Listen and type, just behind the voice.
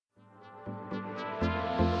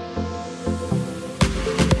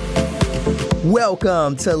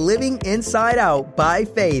Welcome to Living Inside Out by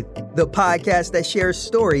Faith, the podcast that shares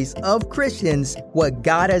stories of Christians, what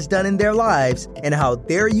God has done in their lives, and how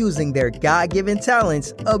they're using their God-given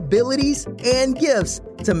talents, abilities, and gifts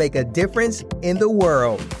to make a difference in the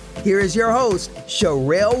world. Here is your host,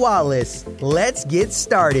 Sherelle Wallace. Let's get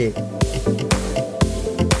started.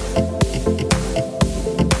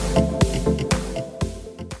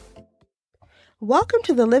 Welcome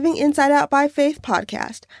to the Living Inside Out by Faith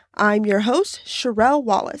podcast. I'm your host, Sherelle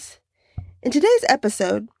Wallace. In today's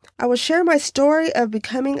episode, I will share my story of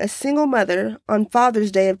becoming a single mother on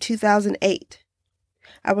Father's Day of 2008.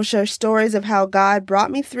 I will share stories of how God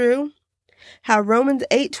brought me through, how Romans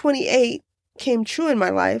 8:28 came true in my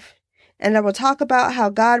life, and I will talk about how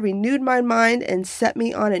God renewed my mind and set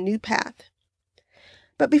me on a new path.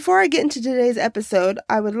 But before I get into today's episode,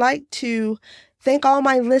 I would like to thank all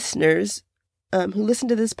my listeners who listen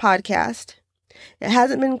to this podcast. It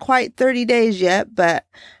hasn't been quite 30 days yet, but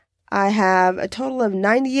I have a total of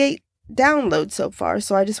 98 downloads so far.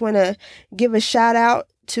 So I just want to give a shout out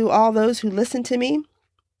to all those who listen to me.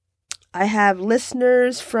 I have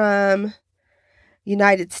listeners from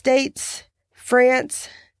United States, France,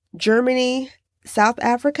 Germany, South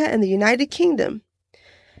Africa, and the United Kingdom.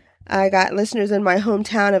 I got listeners in my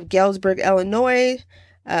hometown of Galesburg, Illinois,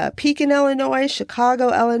 Pekin, Illinois,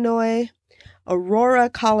 Chicago, Illinois, Aurora,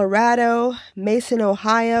 Colorado, Mason,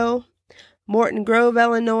 Ohio, Morton Grove,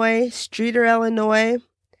 Illinois, Streator, Illinois.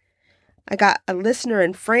 I got a listener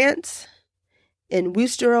in France, in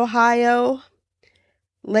Worcester, Ohio,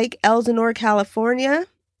 Lake Elsinore, California,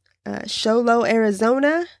 Show Low,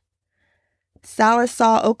 Arizona,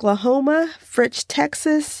 Sallisaw, Oklahoma, Fritch,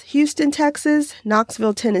 Texas, Houston, Texas,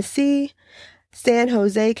 Knoxville, Tennessee, San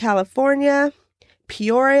Jose, California,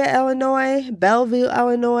 Peoria, Illinois, Bellevue,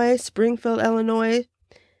 Illinois, Springfield, Illinois,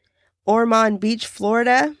 Ormond Beach,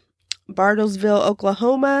 Florida, Bartlesville,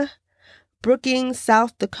 Oklahoma, Brookings,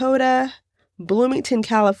 South Dakota, Bloomington,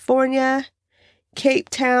 California, Cape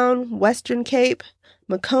Town, Western Cape,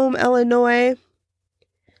 Macomb, Illinois,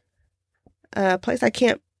 a place I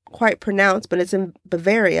can't quite pronounce, but it's in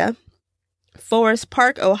Bavaria, Forest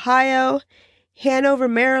Park, Ohio, Hanover,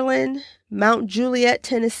 Maryland, Mount Juliet,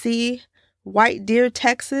 Tennessee, White Deer,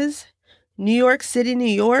 Texas, New York City, New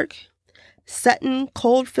York, Sutton,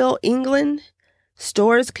 Coldfield, England,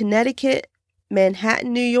 Storrs, Connecticut,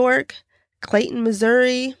 Manhattan, New York, Clayton,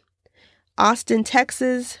 Missouri, Austin,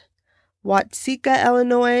 Texas, Watseka,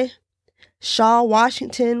 Illinois, Shaw,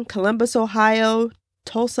 Washington, Columbus, Ohio,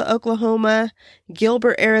 Tulsa, Oklahoma,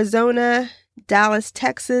 Gilbert, Arizona, Dallas,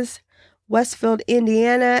 Texas, Westfield,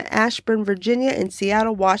 Indiana, Ashburn, Virginia, and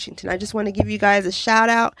Seattle, Washington. I just want to give you guys a shout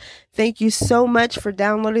out. Thank you so much for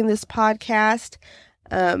downloading this podcast.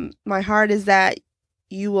 My heart is that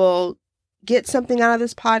you will get something out of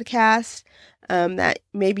this podcast, that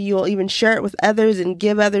maybe you'll even share it with others and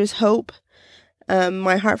give others hope.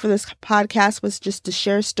 My heart for this podcast was just to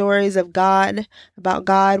share stories of God, about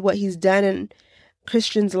God, what He's done in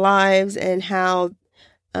Christians' lives, and how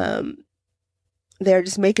they're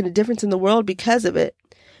just making a difference in the world because of it.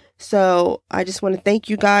 So I just want to thank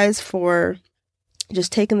you guys for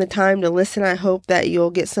just taking the time to listen. I hope that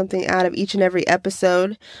you'll get something out of each and every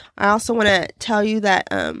episode. I also want to tell you that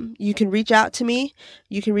you can reach out to me.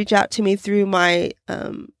 You can reach out to me through my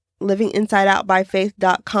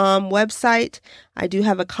livinginsideoutbyfaith.com website. I do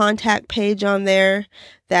have a contact page on there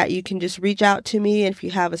that you can just reach out to me. And if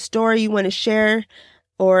you have a story you want to share,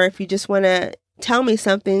 or if you just want to tell me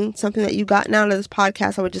something that you've gotten out of this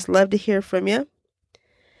podcast, I would just love to hear from you.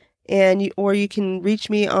 And you can reach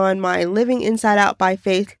me on my Living Inside Out by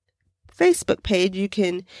Faith Facebook page. You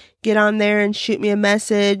can get on there and shoot me a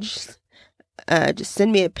message. Just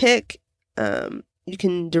send me a pic. You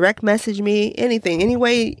can direct message me, anything, any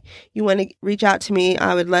way you want to reach out to me.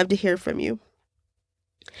 I would love to hear from you.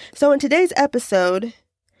 So in today's episode,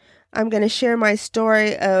 I'm going to share my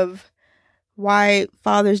story of why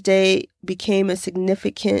Father's Day became a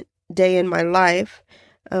significant day in my life.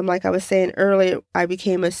 Like I was saying earlier, I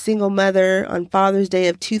became a single mother on Father's Day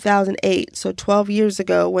of 2008, so 12 years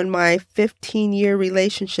ago, when my 15-year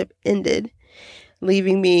relationship ended,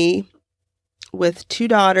 leaving me with two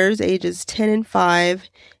daughters, ages 10 and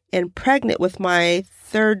 5, and pregnant with my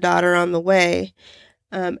third daughter on the way.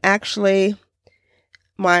 Actually,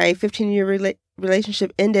 my 15-year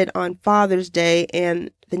relationship ended on Father's Day,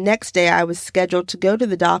 and the next day I was scheduled to go to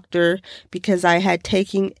the doctor because I had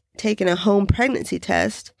taken a home pregnancy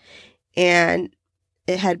test, and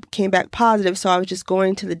it had came back positive. So I was just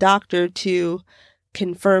going to the doctor to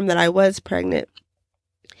confirm that I was pregnant.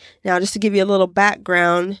 Now, just to give you a little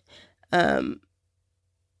background,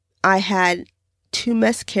 I had 2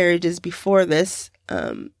 miscarriages before this.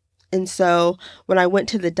 And so when I went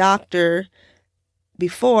to the doctor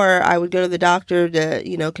before, I would go to the doctor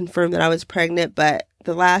to, confirm that I was pregnant. But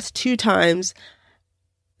the last 2 times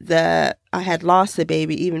I had lost the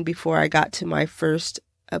baby even before I got to my first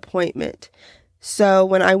appointment. So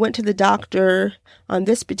when I went to the doctor on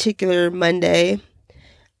this particular Monday,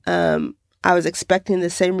 I was expecting the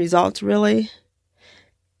same results really.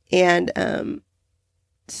 And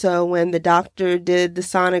so when the doctor did the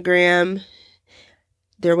sonogram,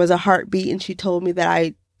 there was a heartbeat and she told me that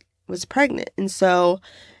I was pregnant. And so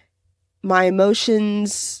my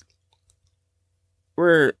emotions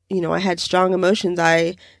were, I had strong emotions.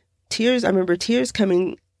 I remember tears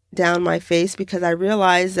coming down my face because I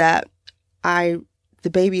realized that the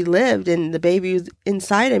baby lived and the baby was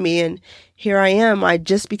inside of me. And here I am. I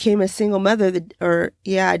just became a single mother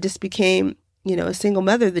I just became, a single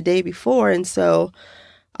mother the day before. And so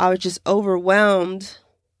I was just overwhelmed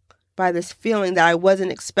by this feeling that I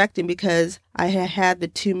wasn't expecting because I had had the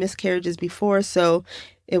 2 miscarriages before. So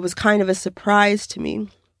it was kind of a surprise to me,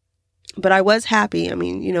 but I was happy.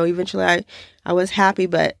 Eventually I was happy,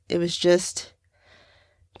 but it was just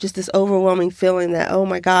this overwhelming feeling that, oh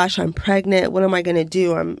my gosh, I'm pregnant. What am I going to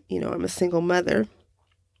do? I'm a single mother.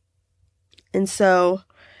 And so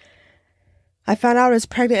I found out I was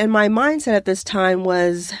pregnant, and my mindset at this time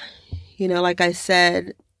was, like I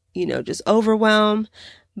said, just overwhelmed.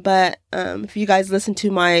 But if you guys listen to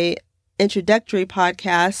my introductory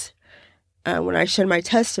podcast, when I shared my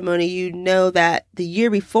testimony, you know that the year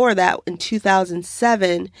before that, in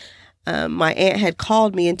 2007, my aunt had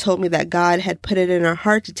called me and told me that God had put it in her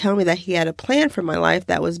heart to tell me that he had a plan for my life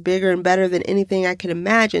that was bigger and better than anything I could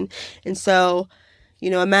imagine. And so,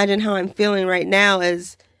 imagine how I'm feeling right now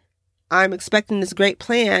as I'm expecting this great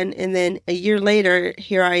plan. And then a year later,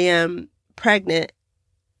 here I am pregnant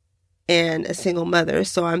and a single mother.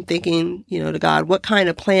 So I'm thinking, to God, what kind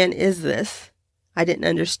of plan is this? I didn't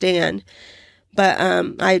understand. But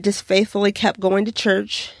I just faithfully kept going to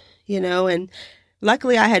church, and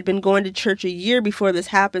luckily, I had been going to church a year before this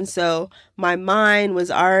happened, so my mind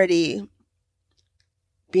was already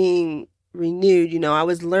being renewed. I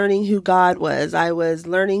was learning who God was. I was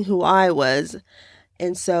learning who I was.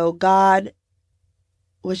 And so God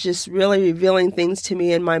was just really revealing things to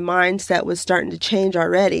me, and my mindset was starting to change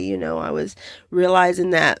already. I was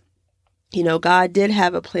realizing that, God did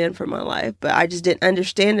have a plan for my life, but I just didn't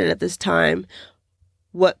understand it at this time,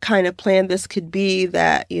 what kind of plan this could be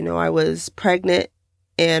that, I was pregnant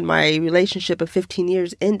and my relationship of 15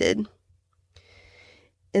 years ended.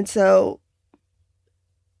 And so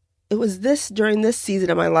it was during this season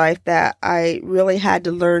of my life that I really had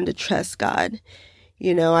to learn to trust God.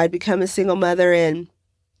 I'd become a single mother and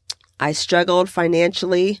I struggled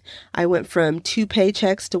financially. I went from 2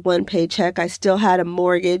 paychecks to 1 paycheck. I still had a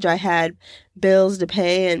mortgage. I had bills to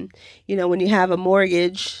pay. And, when you have a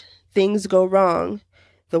mortgage, things go wrong.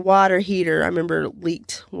 The water heater, I remember,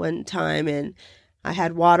 leaked one time and I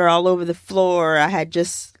had water all over the floor. We had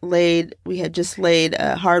just laid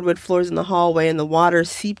hardwood floors in the hallway and the water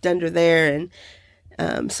seeped under there,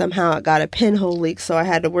 and somehow it got a pinhole leak. So I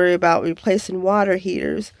had to worry about replacing water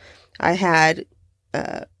heaters. I had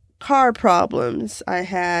car problems. I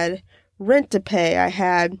had rent to pay. I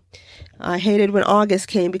hated when August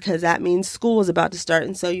came because that means school was about to start.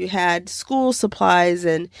 And so you had school supplies,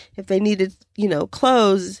 and if they needed,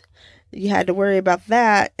 clothes, you had to worry about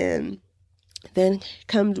that. And then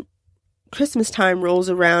Christmas time rolls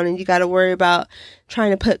around and you got to worry about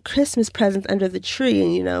trying to put Christmas presents under the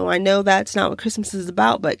tree. And, I know that's not what Christmas is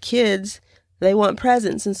about, but kids, they want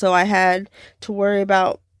presents. And so I had to worry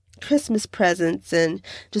about Christmas presents and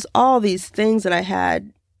just all these things that I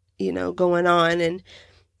had, going on. And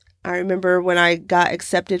I remember when I got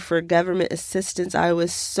accepted for government assistance, I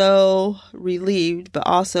was so relieved, but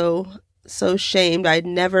also so shamed. I'd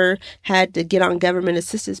never had to get on government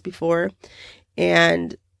assistance before.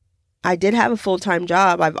 And I did have a full-time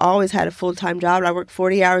job. I've always had a full-time job. I worked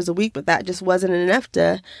 40 hours a week, but that just wasn't enough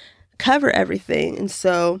to cover everything. And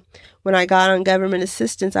so when I got on government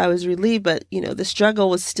assistance, I was relieved, but, the struggle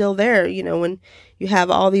was still there, when you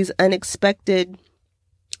have all these unexpected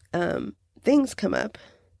things come up.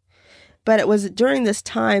 But it was during this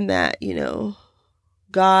time that,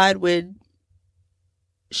 God would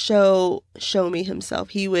show me himself.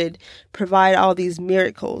 He would provide all these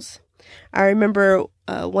miracles. I remember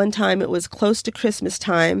one time it was close to Christmas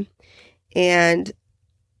time and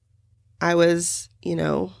I was,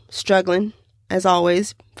 struggling as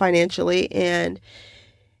always financially, and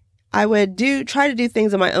I would try to do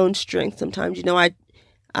things on my own strength sometimes.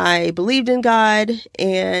 I believed in God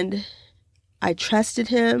and I trusted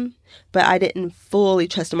him, but I didn't fully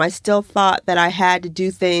trust him. I still thought that I had to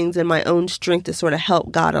do things in my own strength to sort of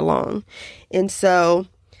help God along. And so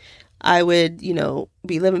I would,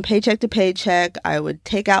 be living paycheck to paycheck. I would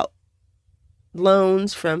take out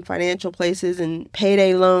loans from financial places and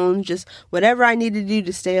payday loans, just whatever I needed to do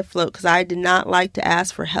to stay afloat, because I did not like to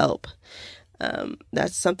ask for help.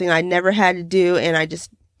 That's something I never had to do, and I just,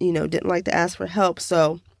 didn't like to ask for help.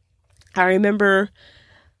 So I remember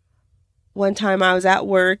one time I was at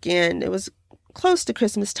work, and it was close to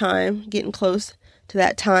Christmas time, getting close to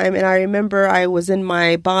that time, and I remember I was in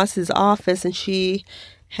my boss's office, and she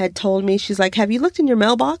had told me, she's like, have you looked in your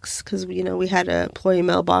mailbox? Because, we had employee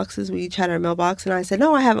mailboxes. We each had our mailbox. And I said,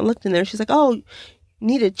 no, I haven't looked in there. She's like, oh, you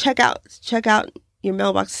need to check out your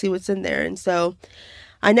mailbox to see what's in there. And so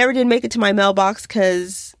I never did make it to my mailbox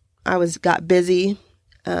because I got busy.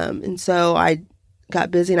 And so I got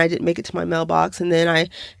busy and I didn't make it to my mailbox. And then I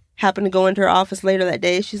happened to go into her office later that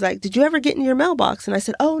day. She's like, did you ever get in your mailbox? And I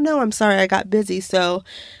said, oh, no, I'm sorry. I got busy. So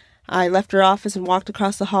I left her office and walked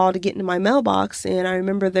across the hall to get into my mailbox, and I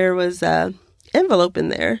remember there was an envelope in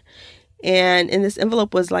there, and in this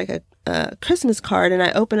envelope was like a Christmas card, and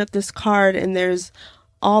I opened up this card, and there's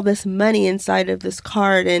all this money inside of this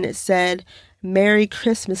card, and it said, Merry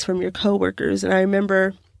Christmas from your coworkers. And I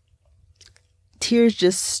remember tears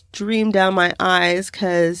just streamed down my eyes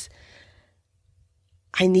because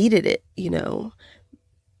I needed it,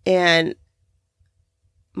 and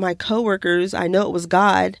my coworkers, I know it was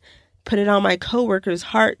God, put it on my coworkers'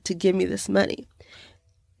 heart to give me this money.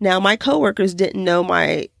 Now, my coworkers didn't know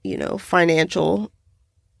my financial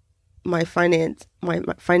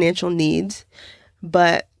needs,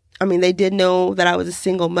 but they did know that I was a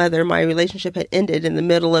single mother. My relationship had ended in the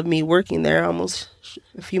middle of me working there. Almost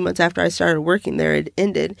a few months after I started working there, it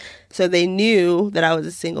ended. So they knew that I was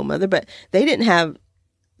a single mother, but they didn't have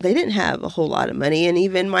a whole lot of money. And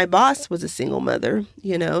even my boss was a single mother,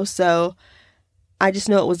 so I just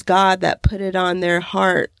know it was God that put it on their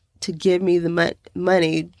heart to give me the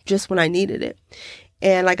money just when I needed it.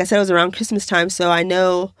 And like I said, it was around Christmas time. So I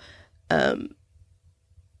know, I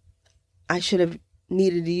should have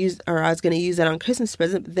needed to use, or I was going to use that on Christmas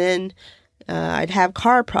present, but then, I'd have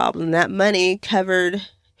car problems. That money covered,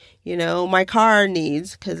 my car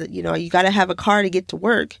needs, because, you got to have a car to get to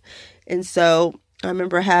work. And so I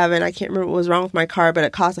remember I can't remember what was wrong with my car, but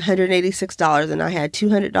it cost $186, and I had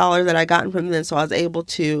 $200 that I gotten from them, so I was able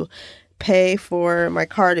to pay for my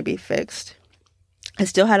car to be fixed. I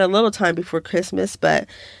still had a little time before Christmas, but,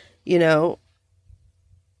 you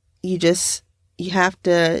have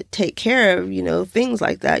to take care of, things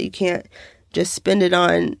like that. You can't just spend it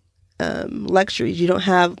on luxuries. You don't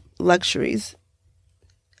have luxuries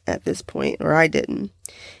at this point, or I didn't.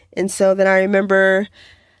 And so then I remember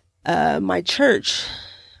my church,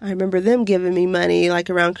 I remember them giving me money like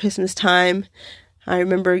around Christmas time. I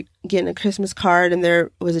remember getting a Christmas card, and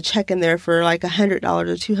there was a check in there for like $100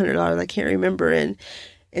 or $200. I can't remember.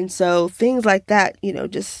 And so things like that,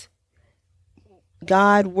 just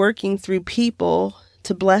God working through people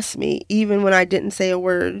to bless me, even when I didn't say a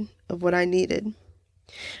word of what I needed.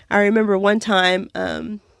 I remember one time,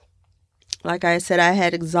 like I said, I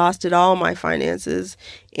had exhausted all my finances,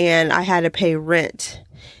 and I had to pay rent.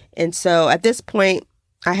 And so at this point,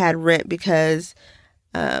 I had rent because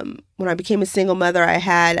when I became a single mother, I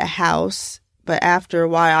had a house. But after a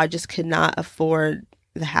while, I just could not afford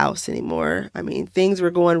the house anymore. Things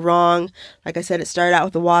were going wrong. Like I said, it started out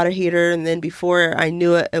with a water heater, and then before I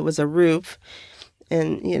knew it, it was a roof.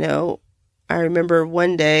 And, I remember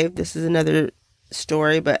one day, this is another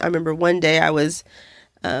story, but I remember one day I was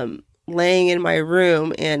laying in my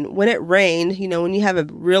room, and when it rained, when you have a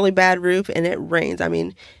really bad roof and it rains,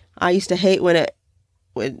 I used to hate when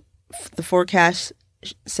the forecast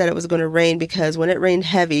said it was going to rain, because when it rained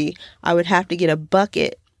heavy, I would have to get a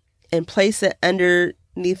bucket and place it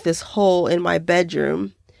underneath this hole in my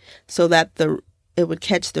bedroom so that it would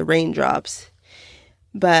catch the raindrops.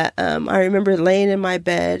 But I remember laying in my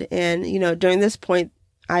bed, and during this point,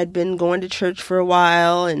 I'd been going to church for a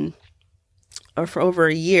while, or for over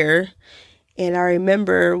a year, and I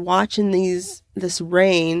remember watching this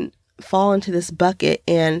rain fall into this bucket,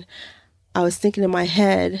 and I was thinking in my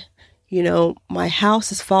head, my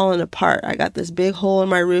house is falling apart. I got this big hole in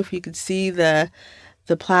my roof. You could see the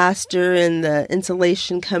plaster and the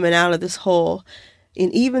insulation coming out of this hole.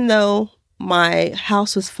 And even though my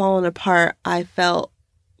house was falling apart, I felt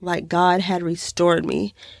like God had restored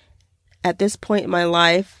me. At this point in my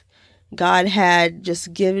life, God had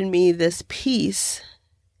just given me this peace.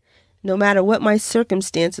 No matter what my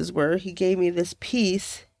circumstances were, He gave me this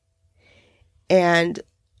peace. And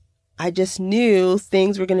I just knew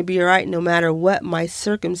things were going to be all right no matter what my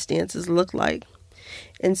circumstances looked like.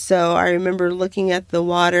 And so I remember looking at the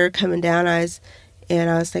water coming down, and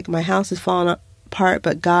I was thinking, my house is falling apart,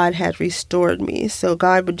 but God had restored me. So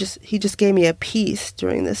He just gave me a peace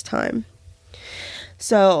during this time.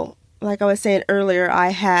 So, like I was saying earlier, I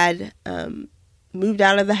had moved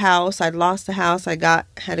out of the house. I'd lost the house. I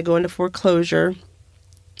had to go into foreclosure.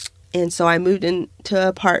 And so I moved into an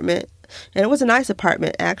apartment. And it was a nice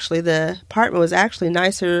apartment, actually. The apartment was actually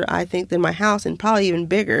nicer, I think, than my house, and probably even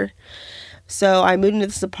bigger. So I moved into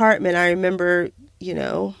this apartment. I remember,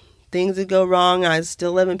 things would go wrong. I was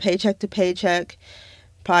still living paycheck to paycheck,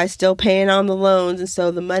 probably still paying on the loans. And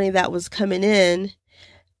so the money that was coming in,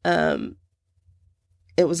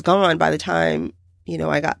 it was gone by the time,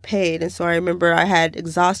 I got paid. And so I remember I had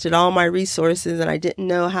exhausted all my resources and I didn't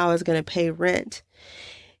know how I was going to pay rent.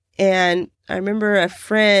 And I remember a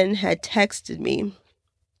friend had texted me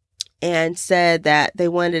and said that they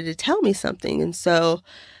wanted to tell me something. And so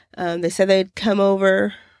they said they'd come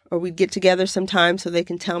over, or we'd get together sometime so they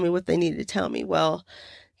can tell me what they needed to tell me. Well,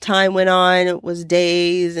 time went on. It was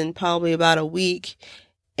days and probably about a week.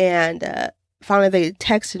 And finally they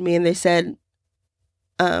texted me and they said,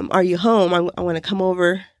 are you home? I want to come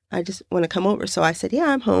over. I just want to come over. So I said, yeah,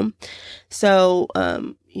 I'm home. So,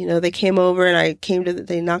 they came over and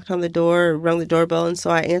they knocked on the door, or rung the doorbell. And so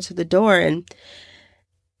I answered the door and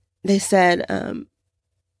they said,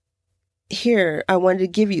 here, I wanted to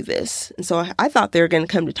give you this. And so I thought they were going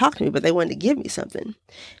to come to talk to me, but they wanted to give me something.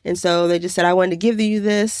 And so they just said, I wanted to give you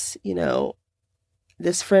this.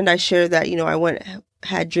 This friend I shared that,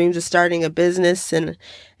 had dreams of starting a business and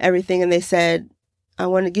everything. And they said, I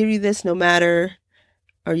want to give you this no matter,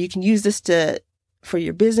 or you can use this for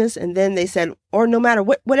your business. And then they said, or no matter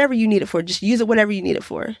whatever you need it for, just use it whatever you need it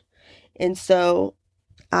for. And so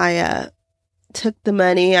I took the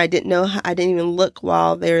money. I didn't even look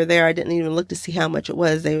while they were there. I didn't even look to see how much it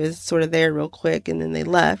was. They was sort of there real quick and then they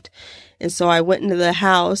left. And so I went into the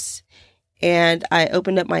house and I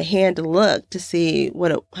opened up my hand to look to see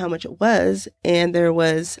how much it was. And there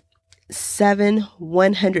was 7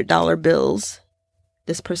 $100 bills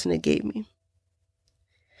this person had gave me.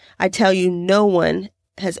 I tell you, no one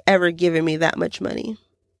has ever given me that much money.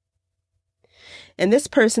 And this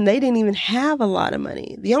person, they didn't even have a lot of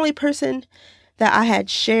money. The only person that I had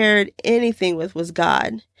shared anything with was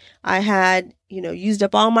God. I had, used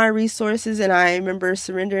up all my resources, and I remember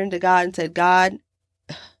surrendering to God and said, God,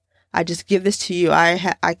 I just give this to you.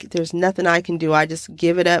 There's nothing I can do. I just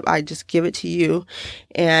give it up. I just give it to you.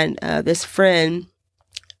 And this friend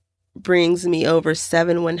brings me over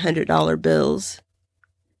 7 $100 bills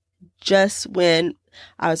just when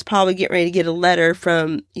I was probably getting ready to get a letter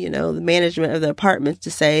from, the management of the apartment to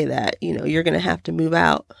say that, you're going to have to move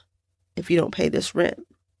out if you don't pay this rent.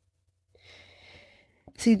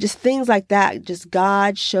 See, just things like that, just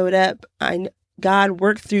God showed up. God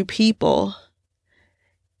worked through people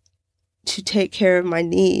to take care of my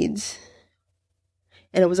needs.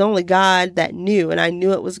 And it was only God that knew, and I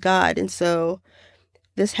knew it was God. And so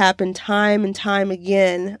this happened time and time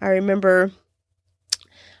again. I remember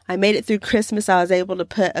I made it through Christmas. I was able to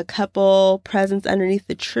put a couple presents underneath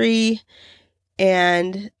the tree,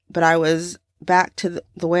 but I was back to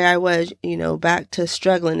the way I was, back to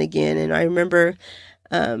struggling again. And I remember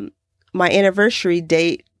my anniversary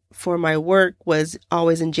date for my work was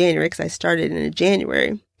always in January because I started in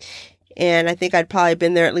January. And I think I'd probably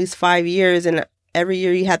been there at least 5 years. And every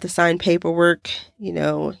year you have to sign paperwork,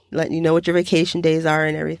 letting you know what your vacation days are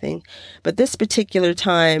and everything. But this particular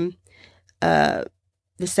time,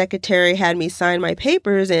 the secretary had me sign my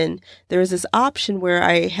papers, and there was this option where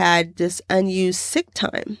I had this unused sick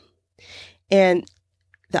time. And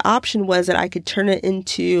the option was that I could turn it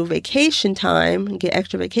into vacation time and get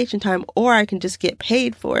extra vacation time, or I can just get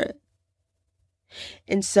paid for it.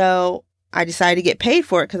 And so I decided to get paid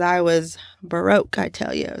for it because I was broke, I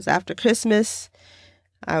tell you. It was after Christmas.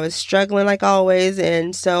 I was struggling like always,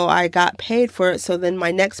 and so I got paid for it. So then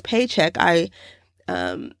my next paycheck, I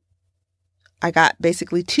got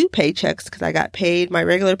basically 2 paychecks because I got paid my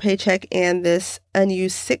regular paycheck and this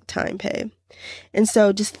unused sick time pay. And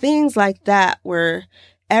so just things like that where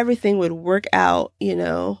everything would work out,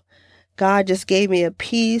 God just gave me a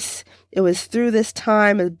peace. It was through this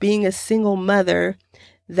time of being a single mother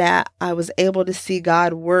that I was able to see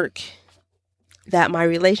God work, that my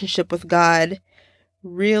relationship with God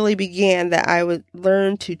really began, that I would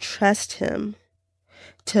learn to trust Him,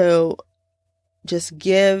 to just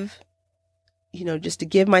give to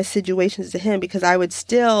give my situations to Him, because I would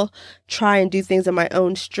still try and do things in my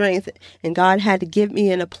own strength. And God had to give me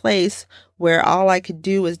in a place where all I could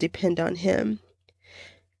do was depend on Him.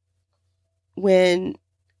 when,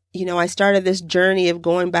 I started this journey of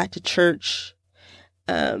going back to church,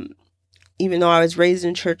 even though I was raised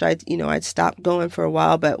in church, I'd stopped going for a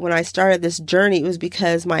while. But when I started this journey, it was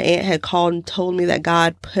because my aunt had called and told me that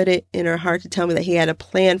God put it in her heart to tell me that he had a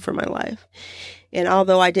plan for my life. And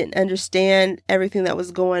although I didn't understand everything that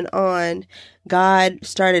was going on, God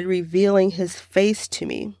started revealing his face to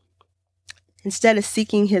me. Instead of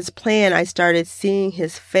seeking his plan, I started seeing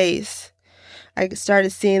his face. I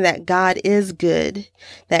started seeing that God is good,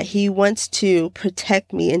 that he wants to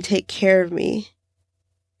protect me and take care of me,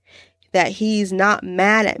 that he's not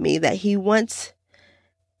mad at me, that he wants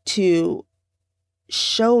to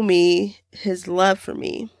show me his love for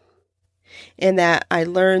me. And that I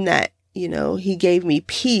learned that, he gave me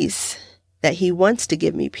peace, that he wants to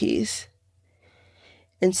give me peace.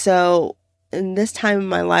 And so in this time in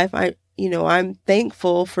my life, I'm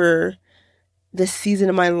thankful for this season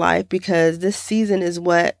of my life, because this season is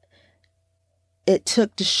what it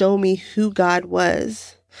took to show me who God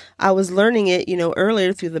was. I was learning it,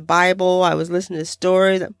 earlier through the Bible. I was listening to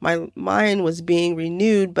stories. My mind was being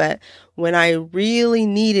renewed. But when I really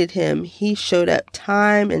needed him, he showed up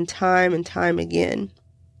time and time and time again.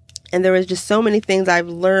 And there was just so many things I've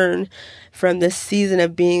learned from this season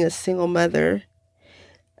of being a single mother.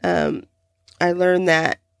 I learned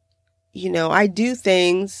that, I do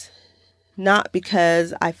things not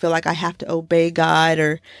because I feel like I have to obey God,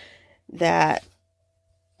 or that,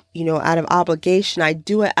 out of obligation. I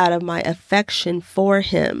do it out of my affection for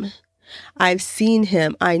him. I've seen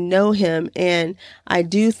him, I know him, and I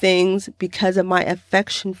do things because of my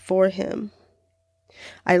affection for him.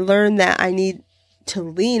 I learned that I need to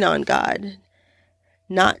lean on God,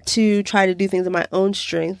 not to try to do things in my own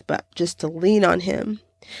strength, but just to lean on him.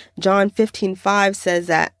 John 15:5 says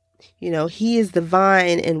that, he is the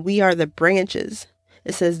vine and we are the branches.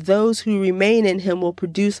 It says those who remain in him will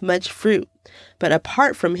produce much fruit, but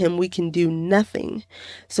apart from him, we can do nothing.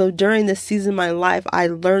 So during this season of my life, I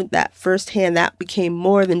learned that firsthand. That became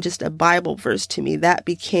more than just a Bible verse to me. That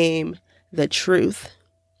became the truth.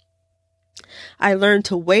 I learned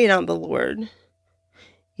to wait on the Lord.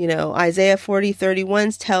 Isaiah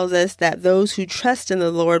 40:31 tells us that those who trust in the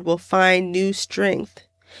Lord will find new strength.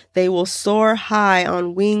 They will soar high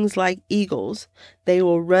on wings like eagles. They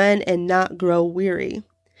will run and not grow weary.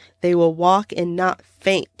 They will walk and not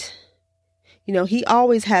faint. He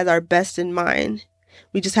always has our best in mind.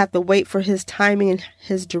 We just have to wait for his timing and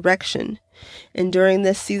his direction. And during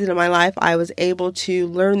this season of my life, I was able to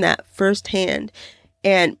learn that firsthand.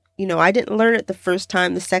 And, I didn't learn it the first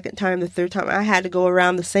time, the second time, the third time. I had to go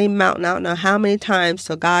around the same mountain, I don't know how many times,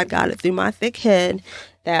 till God got it through my thick head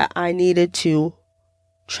that I needed to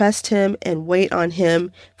trust him and wait on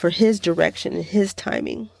him for his direction and his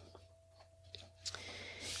timing.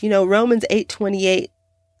 Romans 8:28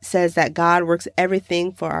 says that God works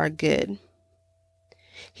everything for our good.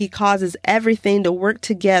 He causes everything to work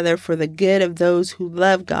together for the good of those who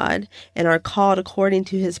love God and are called according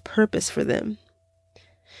to his purpose for them.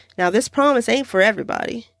 Now, this promise ain't for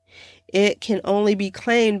everybody. It can only be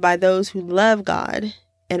claimed by those who love God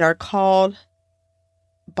and are called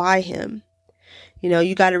by him.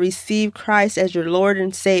 You got to receive Christ as your Lord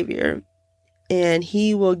and Savior, and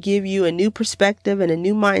he will give you a new perspective and a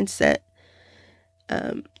new mindset.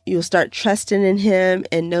 You'll start trusting in him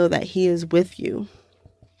and know that he is with you.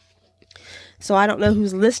 So I don't know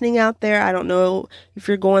who's listening out there. I don't know if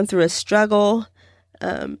you're going through a struggle,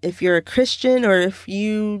 if you're a Christian, or if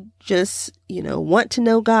you just, want to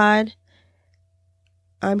know God.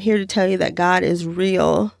 I'm here to tell you that God is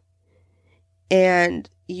real. And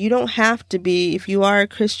you don't have to be, if you are a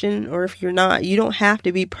Christian or if you're not, you don't have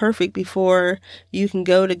to be perfect before you can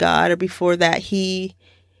go to God, or before that he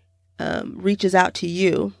reaches out to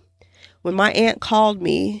you. When my aunt called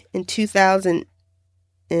me in 2007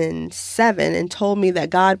 and told me that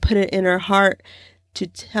God put it in her heart to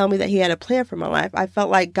tell me that he had a plan for my life, I felt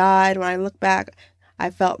like God, when I look back, I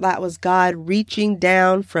felt that was God reaching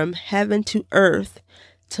down from heaven to earth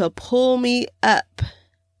to pull me up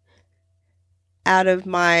out of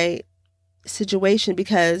my situation,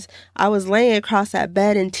 because I was laying across that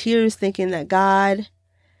bed in tears thinking that God,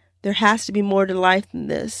 there has to be more to life than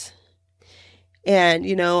this. And,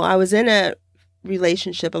 I was in a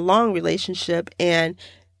relationship, a long relationship, and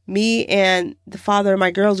me and the father of my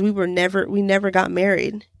girls, we never got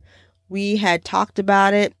married. We had talked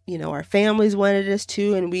about it, our families wanted us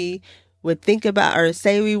to, and we would think about or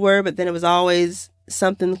say we were, but then it was always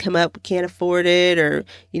something come up, we can't afford it, or,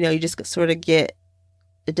 you just sort of get,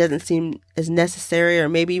 it doesn't seem as necessary, or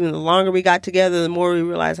maybe even the longer we got together, the more we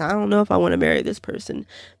realized, I don't know if I want to marry this person.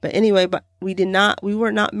 But anyway, we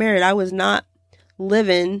were not married. I was not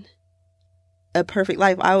living a perfect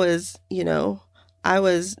life. I was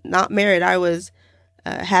not married. I was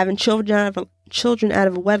having children out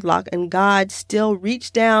of wedlock, and God still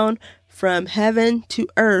reached down from heaven to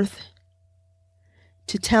earth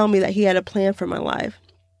to tell me that he had a plan for my life.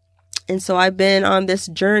 And so I've been on this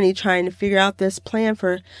journey trying to figure out this plan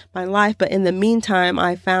for my life. But in the meantime,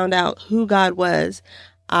 I found out who God was.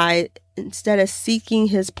 Instead of seeking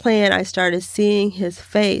his plan, I started seeing his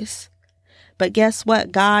face. But guess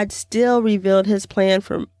what? God still revealed his plan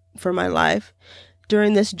for my life.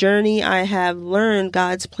 During this journey, I have learned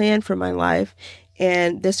God's plan for my life.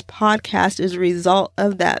 And this podcast is a result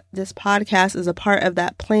of that. This podcast is a part of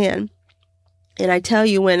that plan. And I tell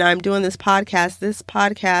you, when I'm doing this podcast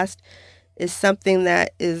is something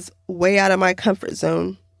that is way out of my comfort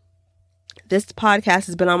zone. This podcast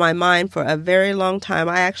has been on my mind for a very long time.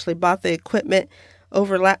 I actually bought the equipment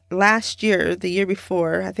over last year, the year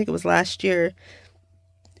before. I think it was last year.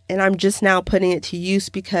 And I'm just now putting it to use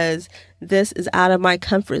because this is out of my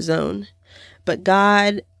comfort zone. But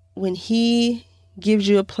God, when he gives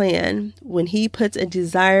you a plan, when he puts a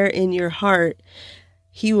desire in your heart,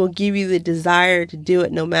 he will give you the desire to do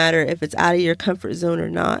it no matter if it's out of your comfort zone or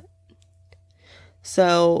not.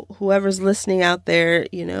 So whoever's listening out there,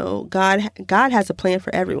 God has a plan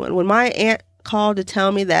for everyone. When my aunt called to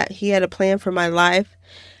tell me that he had a plan for my life,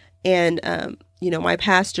 and my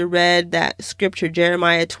pastor read that scripture,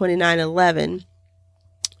 Jeremiah 29:11,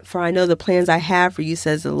 "For I know the plans I have for you,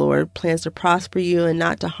 says the Lord, plans to prosper you and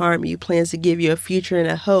not to harm you, plans to give you a future and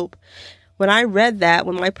a hope." When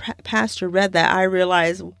my pastor read that, I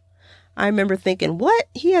remember thinking, what?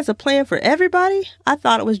 He has a plan for everybody? I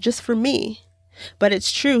thought it was just for me. But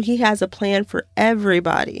it's true, he has a plan for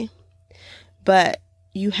everybody. But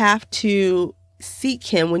you have to seek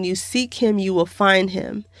him. When you seek him, you will find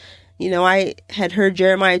him. I had heard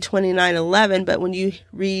Jeremiah 29:11, but when you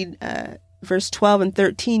read verse 12 and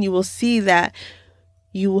 13, you will see that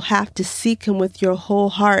you will have to seek him with your whole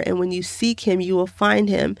heart. And when you seek him, you will find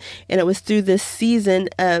him. And it was through this season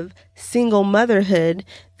of single motherhood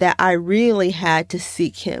that I really had to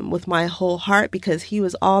seek him with my whole heart, because he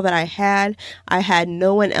was all that I had. I had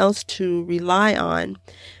no one else to rely on.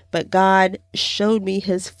 But God showed me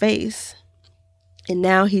his face. And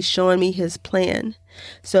now he's showing me his plan.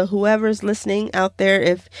 So whoever's listening out there,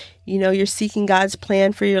 if you're seeking God's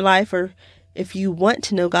plan for your life, or if you want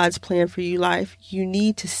to know God's plan for your life, you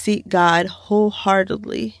need to seek God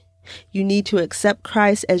wholeheartedly. You need to accept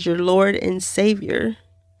Christ as your Lord and Savior.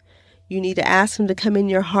 You need to ask him to come in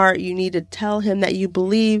your heart. You need to tell him that you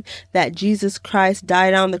believe that Jesus Christ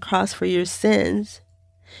died on the cross for your sins.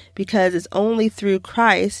 Because it's only through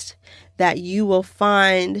Christ that you will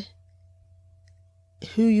find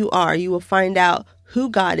who you are. You will find out who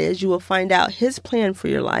God is. You will find out his plan for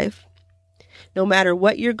your life. No matter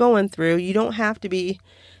what you're going through, you don't have to be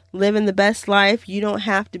living the best life. You don't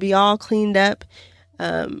have to be all cleaned up.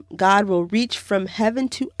 God will reach from heaven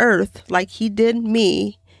to earth like he did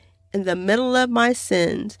me in the middle of my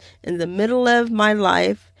sins, in the middle of my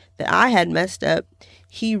life that I had messed up.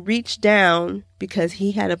 He reached down because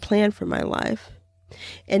he had a plan for my life.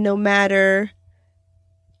 And no matter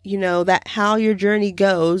that how your journey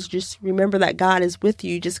goes, just remember that God is with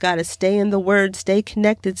you. You just got to stay in the word, stay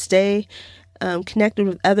connected, stay connected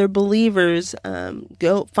with other believers.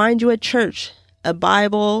 Go find you a church, a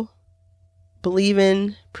Bible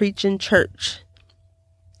believing, preaching church.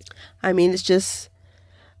 I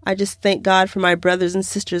just thank God for my brothers and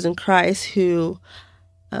sisters in Christ who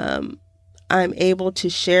I'm able to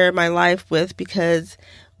share my life with, because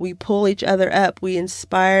we pull each other up, we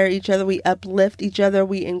inspire each other, we uplift each other,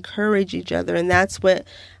 we encourage each other. And that's why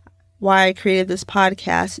I created this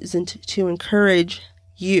podcast, is to encourage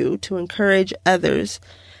you, to encourage others.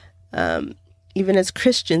 Even as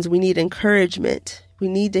Christians, we need encouragement. We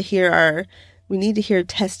need to hear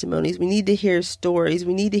testimonies. We need to hear stories.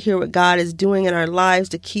 We need to hear what God is doing in our lives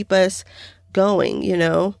to keep us going,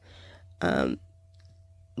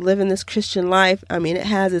 living this Christian life. It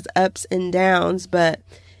has its ups and downs, but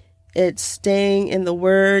it's staying in the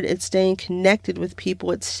word. It's staying connected with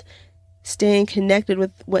people. It's staying connected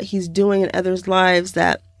with what he's doing in others' lives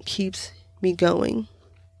that keeps me going.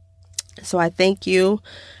 So I thank you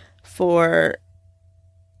for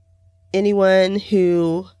anyone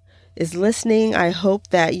who is listening. I hope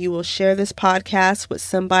that you will share this podcast with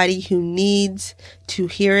somebody who needs to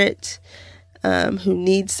hear it, who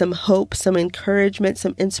needs some hope, some encouragement,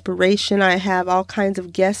 some inspiration. I have all kinds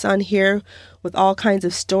of guests on here with all kinds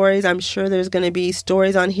of stories. I'm sure there's going to be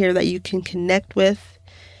stories on here that you can connect with.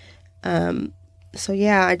 So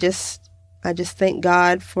yeah, I just thank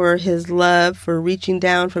God for his love, for reaching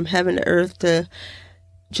down from heaven to earth to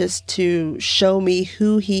just to show me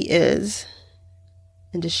who He is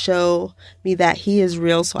and to show me that He is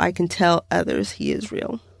real so I can tell others He is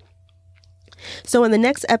real. So in the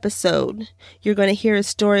next episode, you're going to hear a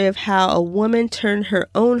story of how a woman turned her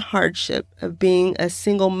own hardship of being a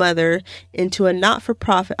single mother into a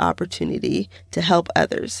not-for-profit opportunity to help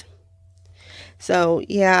others. So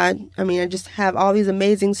yeah, I just have all these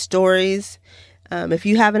amazing stories. If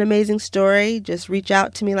you have an amazing story, just reach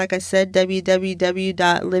out to me. Like I said,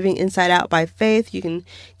 www.livinginsideoutbyfaith. You can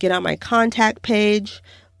get on my contact page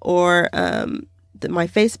or my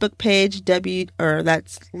Facebook page,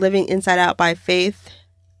 that's Living Inside Out by Faith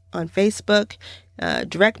on Facebook.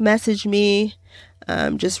 Direct message me.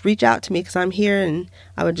 Just reach out to me because I'm here and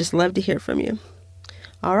I would just love to hear from you.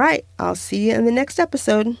 All right. I'll see you in the next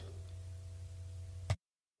episode.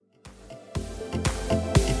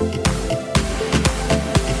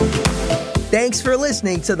 Thanks for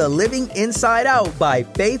listening to the Living Inside Out by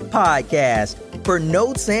Faith podcast. For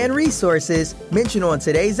notes and resources mentioned on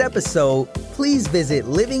today's episode, please visit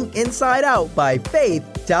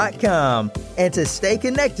livinginsideoutbyfaith.com. And to stay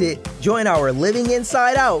connected, join our Living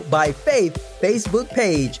Inside Out by Faith Facebook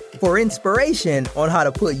page for inspiration on how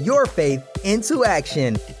to put your faith into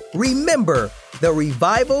action. Remember, the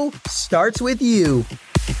revival starts with you.